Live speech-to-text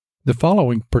The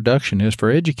following production is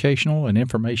for educational and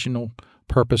informational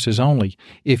purposes only.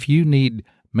 If you need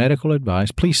medical advice,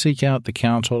 please seek out the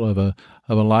counsel of a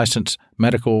licensed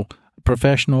medical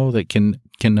professional that can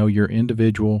know your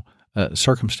individual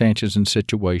circumstances and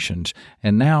situations.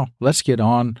 And now let's get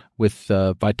on with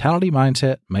Vitality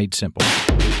Mindset Made Simple.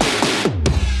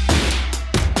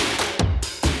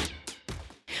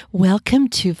 Welcome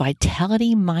to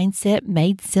Vitality Mindset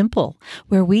Made Simple,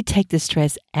 where we take the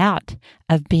stress out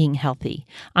of being healthy.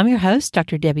 I'm your host,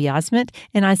 Dr. Debbie Osment,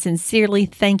 and I sincerely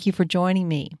thank you for joining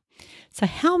me. So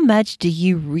how much do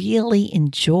you really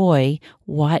enjoy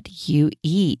what you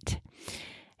eat?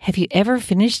 Have you ever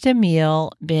finished a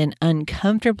meal, been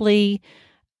uncomfortably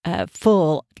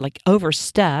full, like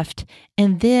overstuffed,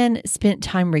 and then spent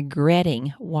time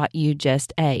regretting what you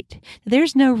just ate?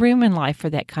 There's no room in life for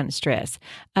that kind of stress.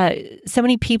 So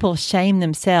many people shame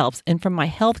themselves. And from my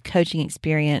health coaching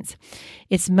experience,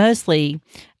 it's mostly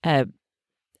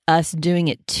us doing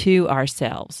it to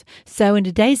ourselves. So in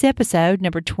today's episode,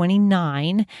 number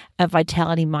 29 of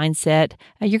Vitality Mindset,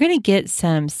 you're going to get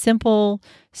some simple,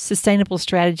 sustainable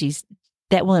strategies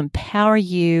that will empower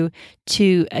you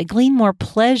to glean more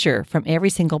pleasure from every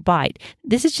single bite.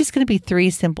 This is just going to be 3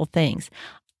 simple things.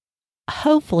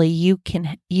 Hopefully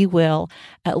you will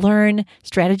learn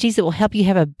strategies that will help you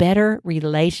have a better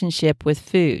relationship with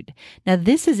food. Now,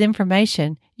 this is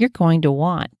information you're going to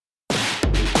want.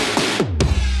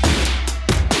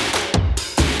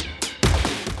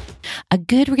 A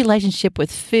good relationship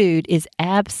with food is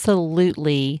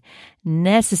absolutely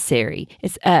necessary.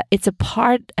 It's a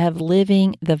part of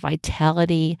living the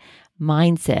vitality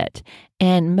mindset.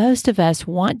 And most of us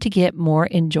want to get more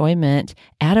enjoyment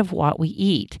out of what we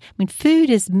eat. I mean, food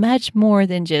is much more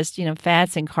than just,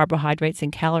 fats and carbohydrates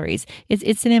and calories.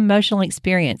 It's an emotional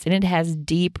experience, and it has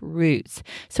deep roots.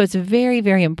 So it's very,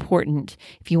 very important,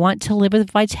 if you want to live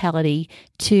with vitality,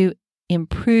 to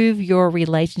improve your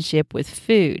relationship with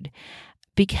food,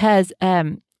 because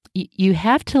you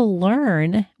have to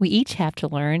learn, we each have to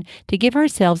learn to give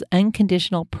ourselves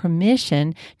unconditional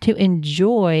permission to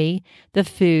enjoy the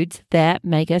foods that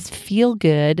make us feel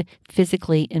good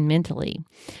physically and mentally.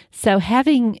 So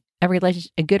having a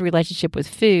good relationship with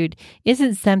food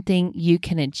isn't something you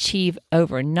can achieve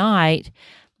overnight,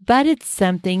 but it's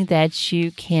something that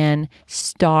you can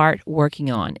start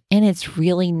working on. And it's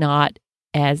really not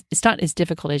as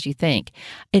difficult as you think.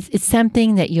 It's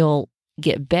something that you'll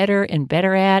get better and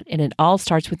better at, and it all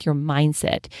starts with your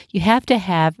mindset. You have to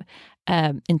have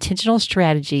intentional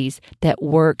strategies that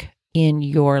work in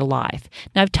your life.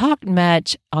 Now, I've talked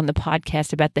much on the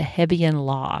podcast about the Hebbian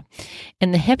Law,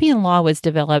 and the Hebbian Law was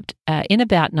developed in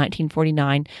about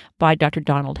 1949 by Dr.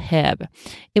 Donald Hebb.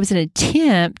 It was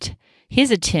his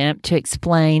attempt to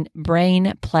explain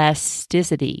brain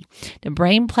plasticity. Now,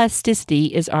 brain plasticity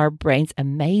is our brain's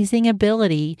amazing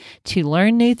ability to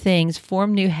learn new things,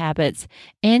 form new habits,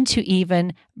 and to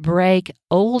even break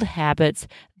old habits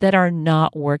that are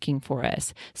not working for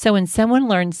us. So when someone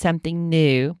learns something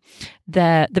new,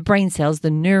 the brain cells,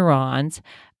 the neurons,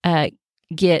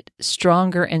 get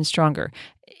stronger and stronger.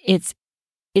 It's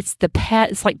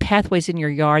like pathways in your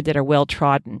yard that are well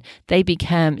trodden. They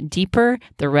become deeper,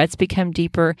 the ruts become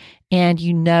deeper, and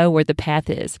you know where the path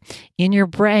is. In your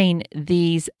brain,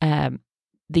 these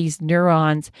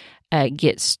neurons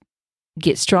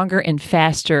get stronger and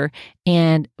faster,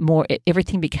 and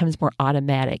everything becomes more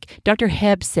automatic. Dr.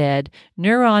 Hebb said,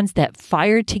 neurons that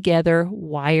fire together,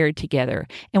 wired together.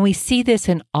 And we see this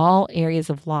in all areas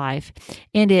of life,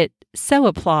 and it so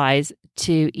applies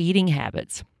to eating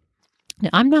habits. Now,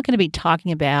 I'm not going to be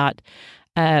talking about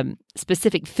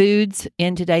specific foods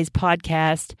in today's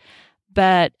podcast,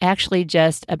 but actually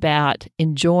just about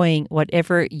enjoying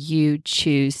whatever you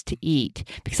choose to eat.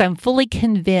 Because I'm fully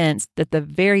convinced that the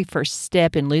very first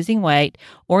step in losing weight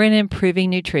or in improving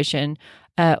nutrition,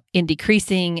 in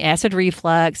decreasing acid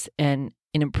reflux and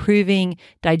in improving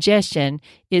digestion,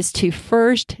 is to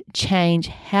first change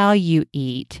how you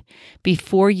eat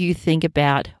before you think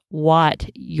about what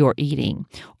you're eating,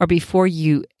 or before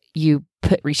you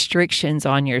put restrictions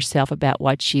on yourself about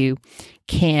what you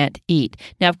can't eat.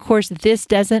 Now, of course, this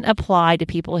doesn't apply to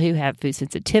people who have food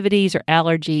sensitivities or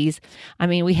allergies. I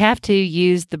mean, we have to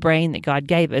use the brain that God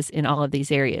gave us in all of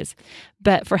these areas.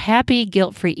 But for happy,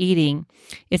 guilt-free eating,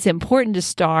 it's important to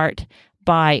start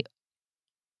by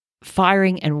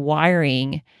firing and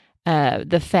wiring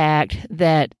the fact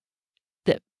that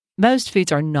most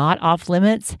foods are not off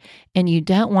limits, and you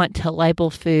don't want to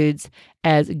label foods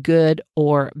as good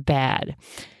or bad.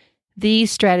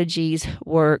 These strategies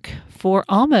work for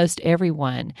almost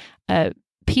everyone.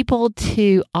 People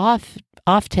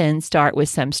often start with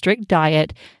some strict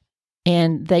diet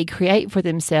and they create for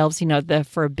themselves, the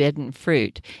forbidden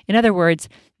fruit. In other words,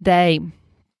 they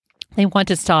want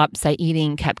to stop, say,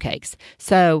 eating cupcakes.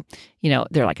 So,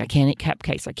 they're like, I can't eat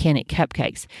cupcakes. I can't eat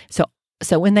cupcakes.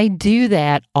 So when they do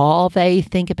that, all they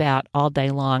think about all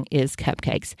day long is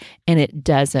cupcakes, and it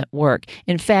doesn't work.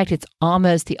 In fact, it's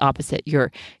almost the opposite.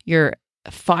 You're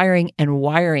firing and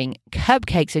wiring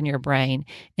cupcakes in your brain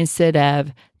instead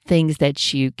of things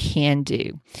that you can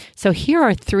do. So here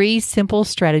are 3 simple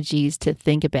strategies to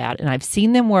think about, and I've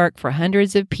seen them work for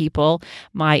hundreds of people.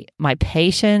 My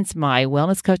patients, my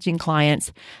wellness coaching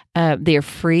clients, they're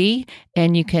free,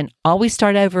 and you can always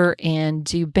start over and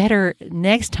do better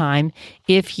next time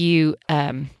if you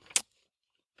have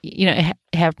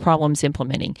problems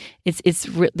implementing.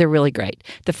 They're really great.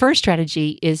 The first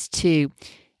strategy is to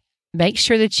make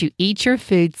sure that you eat your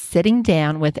food sitting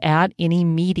down without any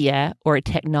media or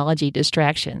technology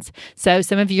distractions. So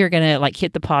some of you are going to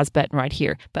hit the pause button right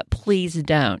here, but please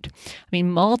don't.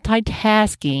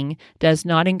 Multitasking does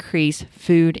not increase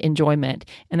food enjoyment.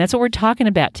 And that's what we're talking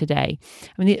about today.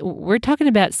 We're talking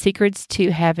about secrets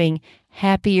to having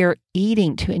happier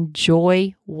eating, to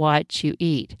enjoy what you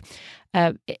eat.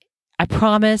 I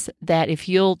promise that if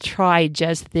you'll try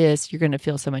just this, you're going to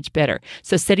feel so much better.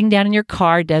 So sitting down in your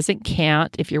car doesn't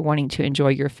count if you're wanting to enjoy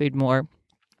your food more.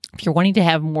 If you're wanting to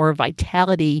have more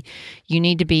vitality, you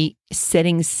need to be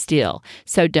sitting still.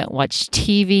 So don't watch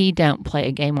TV, don't play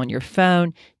a game on your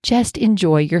phone. Just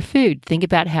enjoy your food. Think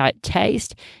about how it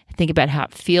tastes. Think about how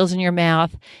it feels in your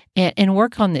mouth, and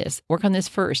work on this. Work on this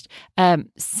first.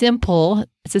 Simple.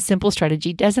 It's a simple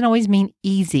strategy. Doesn't always mean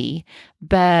easy,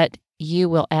 but you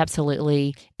will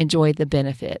absolutely enjoy the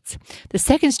benefits. The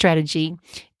second strategy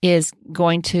is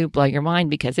going to blow your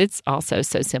mind because it's also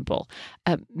so simple.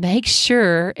 Make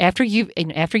sure after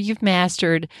you've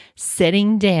mastered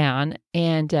sitting down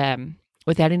and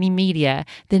without any media,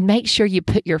 then make sure you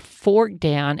put your fork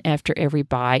down after every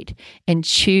bite and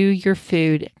chew your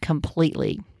food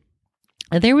completely.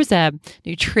 There was a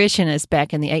nutritionist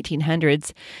back in the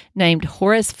 1800s named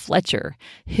Horace Fletcher,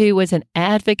 who was an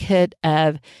advocate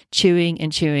of chewing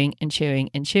and chewing and chewing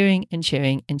and chewing and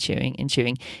chewing and chewing and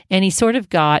chewing. And he sort of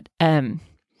got a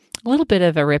little bit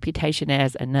of a reputation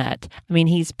as a nut.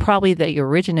 He's probably the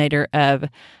originator of,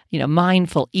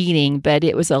 mindful eating, but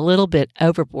it was a little bit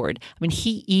overboard.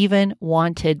 He even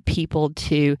wanted people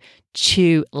to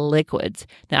chew liquids.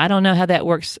 Now, I don't know how that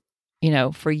works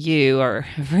for you or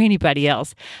for anybody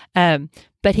else.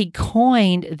 But he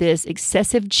coined this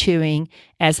excessive chewing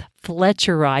as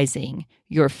Fletcherizing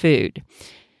your food.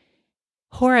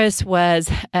 Horace was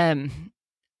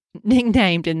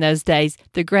nicknamed in those days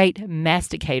the Great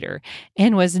Masticator,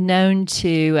 and was known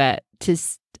to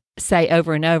say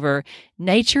over and over,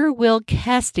 nature will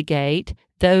castigate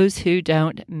those who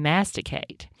don't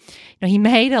masticate. He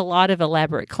made a lot of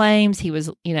elaborate claims. He was,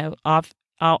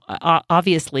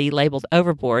 obviously labeled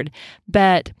overboard,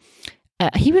 but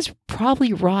he was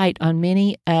probably right on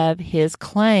many of his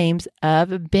claims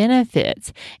of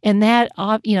benefits. And that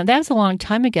was a long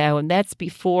time ago, and that's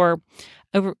before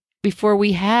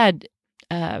we had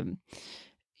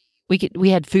we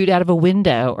had food out of a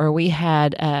window, or we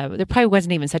had there probably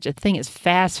wasn't even such a thing as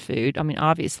fast food.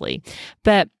 Obviously,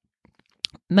 but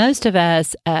most of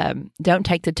us don't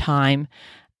take the time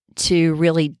to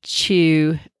really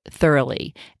chew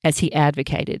thoroughly as he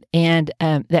advocated, and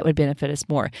that would benefit us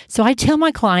more. So I tell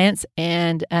my clients,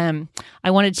 and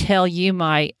I want to tell you,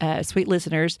 my sweet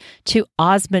listeners, to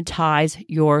osmotize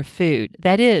your food.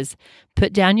 That is,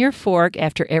 put down your fork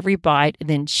after every bite and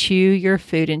then chew your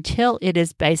food until it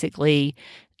is basically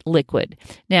liquid.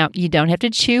 Now, you don't have to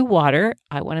chew water.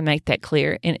 I want to make that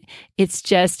clear. And it's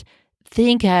just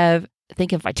think of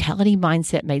Vitality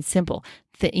Mindset made simple.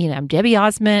 I'm Debbie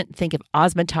Osmond. Think of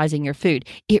osmotizing your food.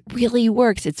 It really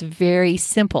works. It's very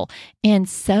simple. And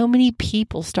so many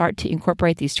people start to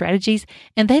incorporate these strategies,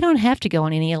 and they don't have to go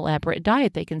on any elaborate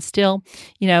diet. They can still,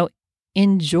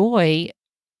 enjoy,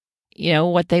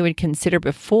 what they would consider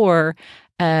before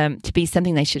to be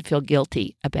something they should feel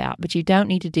guilty about. But you don't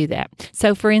need to do that.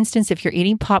 So, for instance, if you're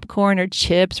eating popcorn or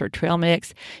chips or trail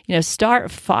mix, start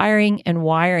firing and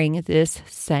wiring this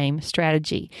same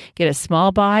strategy. Get a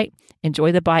small bite.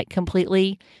 Enjoy the bite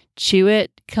completely, chew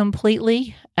it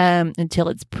completely until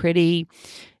it's pretty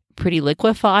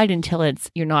liquefied, until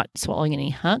you're not swallowing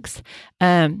any hunks.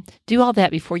 Do all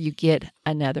that before you get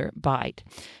another bite.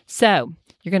 So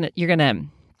you're gonna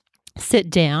sit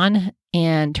down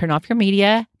and turn off your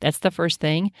media. That's the first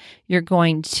thing. You're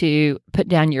going to put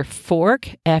down your fork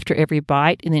after every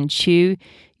bite and then chew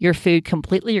your food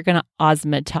completely. You're going to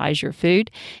osmotize your food.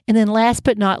 And then last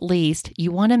but not least,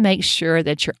 you want to make sure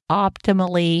that you're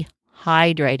optimally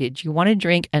hydrated. You want to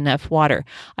drink enough water.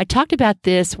 I talked about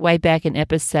this way back in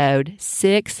episode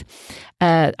 6.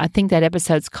 I think that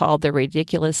episode's called The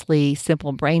Ridiculously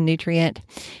Simple Brain Nutrient.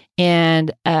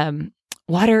 And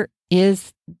water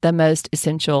is the most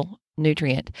essential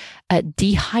nutrient.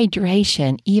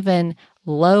 Dehydration, even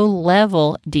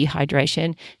low-level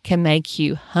dehydration, can make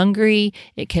you hungry.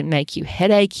 It can make you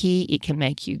headachy. It can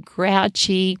make you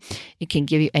grouchy. It can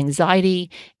give you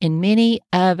anxiety. And many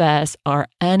of us are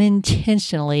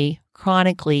unintentionally,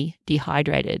 chronically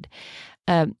dehydrated.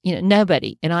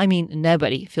 Nobody, and I mean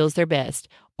nobody, feels their best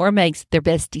or makes their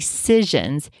best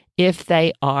decisions if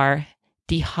they are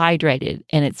dehydrated.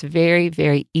 And it's very,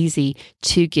 very easy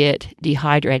to get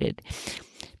dehydrated.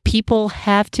 People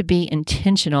have to be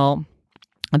intentional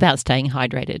about staying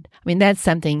hydrated. I mean, that's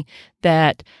something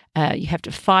that you have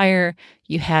to fire,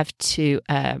 you have to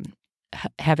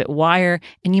have it wire,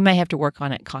 and you may have to work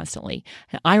on it constantly.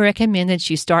 I recommend that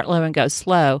you start low and go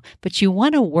slow, but you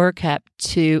want to work up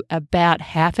to about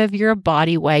half of your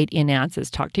body weight in ounces.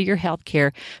 Talk to your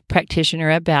healthcare practitioner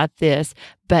about this,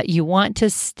 but you want to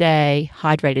stay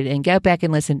hydrated. And go back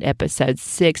and listen to episode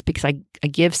 6 because I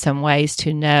give some ways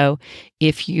to know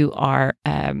if you are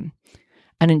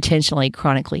unintentionally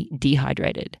chronically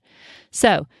dehydrated.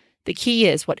 So the key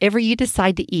is whatever you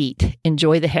decide to eat,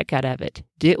 enjoy the heck out of it.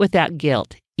 Do it without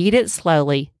guilt. Eat it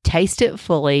slowly, taste it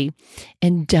fully,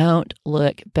 and don't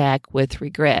look back with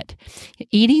regret.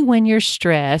 Eating when you're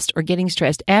stressed or getting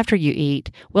stressed after you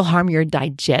eat will harm your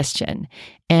digestion.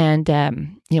 And,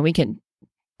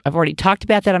 I've already talked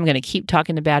about that. I'm going to keep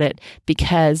talking about it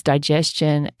because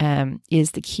digestion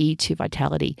is the key to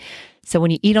vitality. So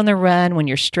when you eat on the run, when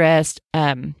you're stressed,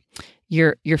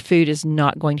 your food is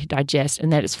not going to digest,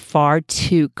 and that is far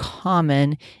too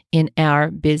common in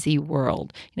our busy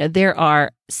world. There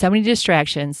are so many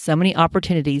distractions, so many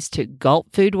opportunities to gulp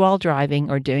food while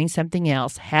driving or doing something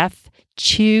else, half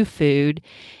chew food,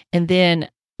 and then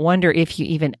wonder if you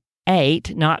even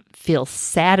ate, not feel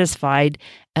satisfied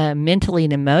mentally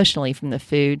and emotionally from the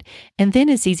food. And then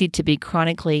it's easy to be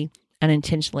chronically,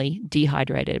 unintentionally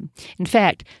dehydrated. In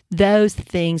fact, those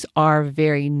things are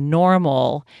very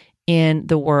normal in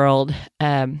the world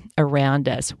around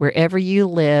us. Wherever you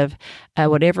live,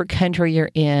 whatever country you're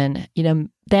in,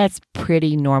 that's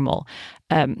pretty normal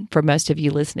for most of you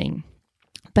listening.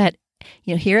 But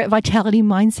here at Vitality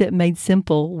Mindset Made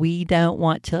Simple, we don't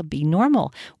want to be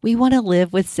normal. We want to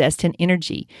live with zest and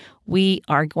energy. We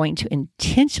are going to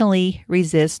intentionally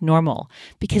resist normal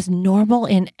because normal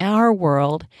in our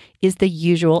world is the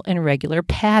usual and regular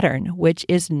pattern, which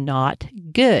is not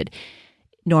good.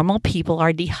 Normal people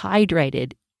are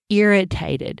dehydrated,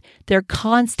 irritated, they're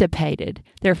constipated,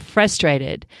 they're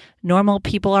frustrated. Normal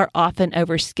people are often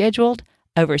overscheduled,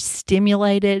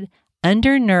 overstimulated,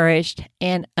 undernourished,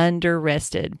 and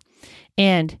underrested.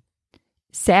 And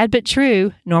sad but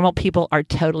true, normal people are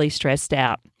totally stressed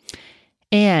out.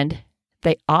 And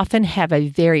they often have a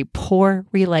very poor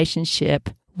relationship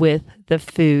with the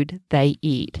food they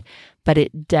eat. But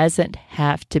it doesn't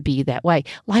have to be that way.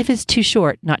 Life is too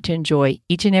short not to enjoy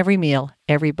each and every meal,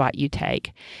 every bite you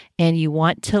take. And you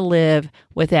want to live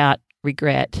without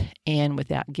regret and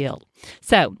without guilt.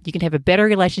 So you can have a better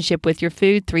relationship with your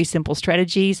food. 3 simple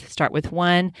strategies. Start with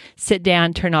 1. Sit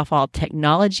down, turn off all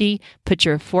technology, put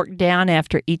your fork down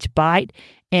after each bite,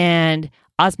 and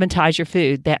osmotize your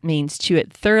food. That means chew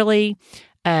it thoroughly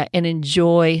and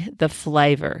enjoy the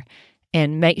flavor.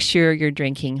 And make sure you're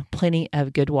drinking plenty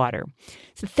of good water.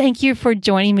 So thank you for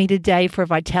joining me today for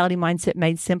Vitality Mindset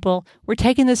Made Simple. We're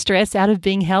taking the stress out of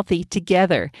being healthy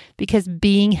together because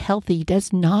being healthy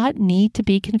does not need to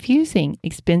be confusing,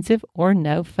 expensive, or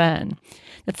no fun.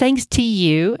 Now, thanks to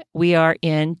you, we are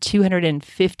in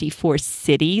 254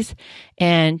 cities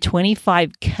and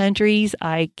 25 countries.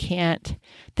 I can't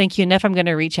thank you enough. I'm going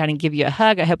to reach out and give you a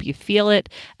hug. I hope you feel it.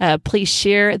 Please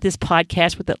share this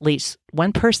podcast with at least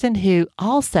one person who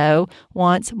also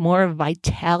wants more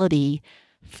vitality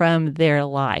from their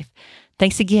life.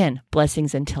 Thanks again.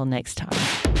 Blessings until next time.